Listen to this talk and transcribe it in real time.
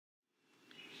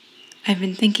I've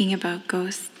been thinking about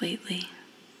ghosts lately,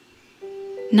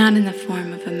 not in the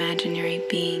form of imaginary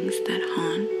beings that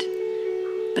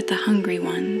haunt, but the hungry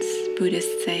ones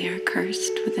Buddhists say are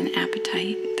cursed with an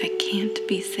appetite that can't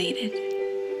be sated.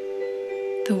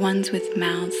 The ones with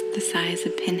mouths the size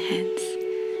of pinheads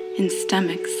and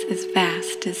stomachs as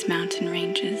vast as mountain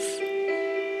ranges,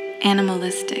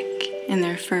 animalistic in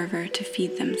their fervor to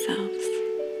feed themselves,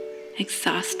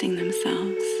 exhausting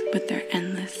themselves with their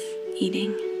endless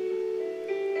eating.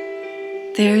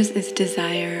 Theirs is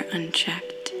desire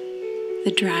unchecked,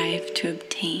 the drive to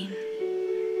obtain.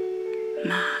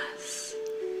 Mas,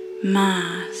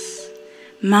 mas,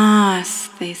 mas,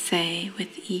 they say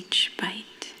with each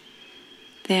bite.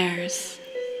 Theirs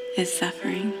is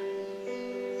suffering.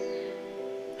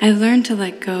 I've learned to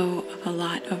let go of a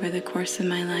lot over the course of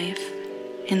my life,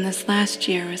 and this last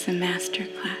year was a master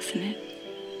class in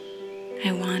it.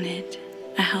 I wanted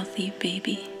a healthy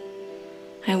baby.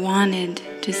 I wanted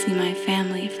to see my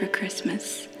family for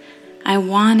Christmas. I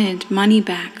wanted money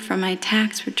back from my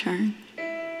tax return.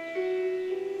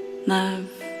 Love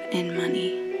and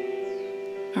money,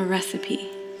 a recipe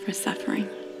for suffering.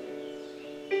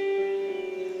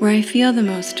 Where I feel the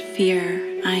most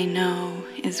fear, I know,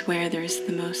 is where there's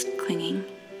the most clinging.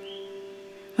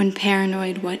 When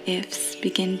paranoid what-ifs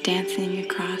begin dancing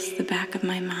across the back of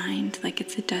my mind like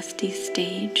it's a dusty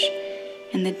stage,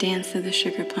 and the dance of the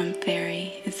Sugar Plum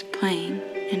Fairy is playing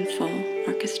in full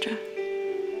orchestra.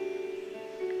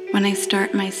 When I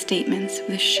start my statements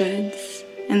with shoulds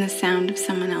and the sound of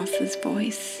someone else's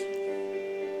voice.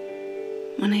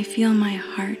 When I feel my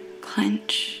heart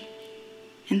clench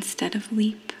instead of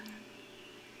leap.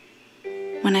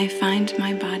 When I find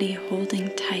my body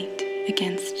holding tight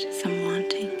against some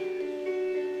wanting.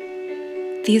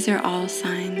 These are all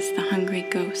signs the hungry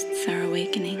ghosts are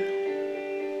awakening.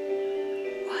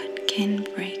 What can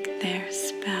break their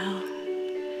spell?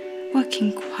 What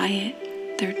can quiet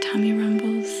their tummy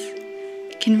rumbles?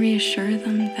 Can reassure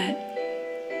them that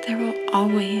there will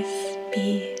always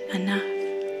be enough?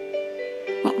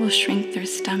 What will shrink their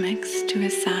stomachs to a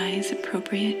size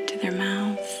appropriate to their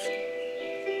mouths?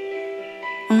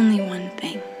 Only one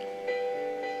thing: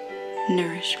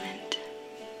 nourishment.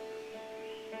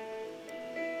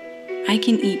 I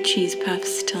can eat cheese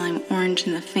puffs till I'm orange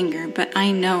in the finger, but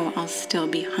I know I'll still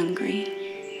be hungry.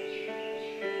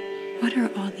 What are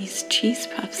all these cheese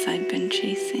puffs I've been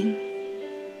chasing?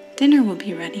 Dinner will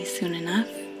be ready soon enough.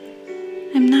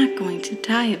 I'm not going to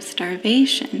die of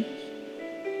starvation.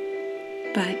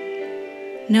 But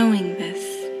knowing this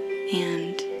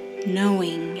and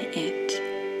knowing it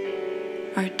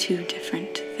are two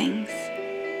different things.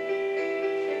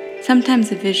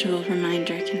 Sometimes a visual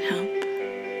reminder can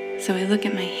help, so I look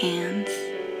at my hands,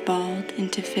 balled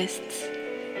into fists,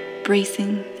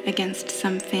 bracing against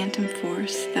some phantom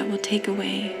force that will take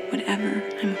away whatever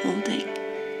I'm holding,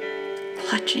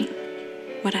 clutching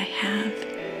what I have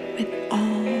with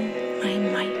all my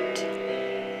might.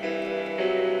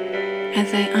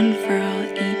 As I unfurl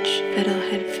each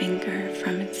fiddlehead finger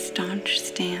from its staunch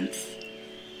stance,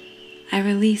 I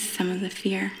release some of the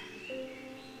fear,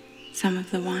 some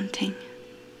of the wanting.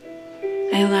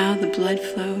 I allow the blood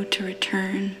flow to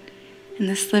return and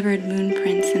the slivered moon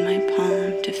prints in my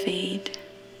palm to fade.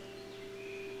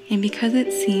 And because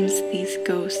it seems these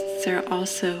ghosts are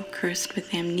also cursed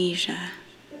with amnesia,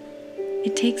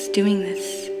 it takes doing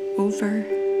this over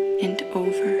and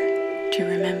over to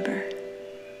remember.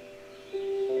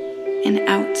 An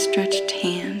outstretched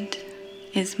hand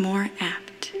is more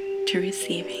apt to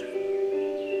receiving.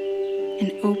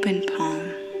 An open palm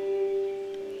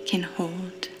can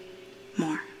hold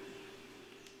more.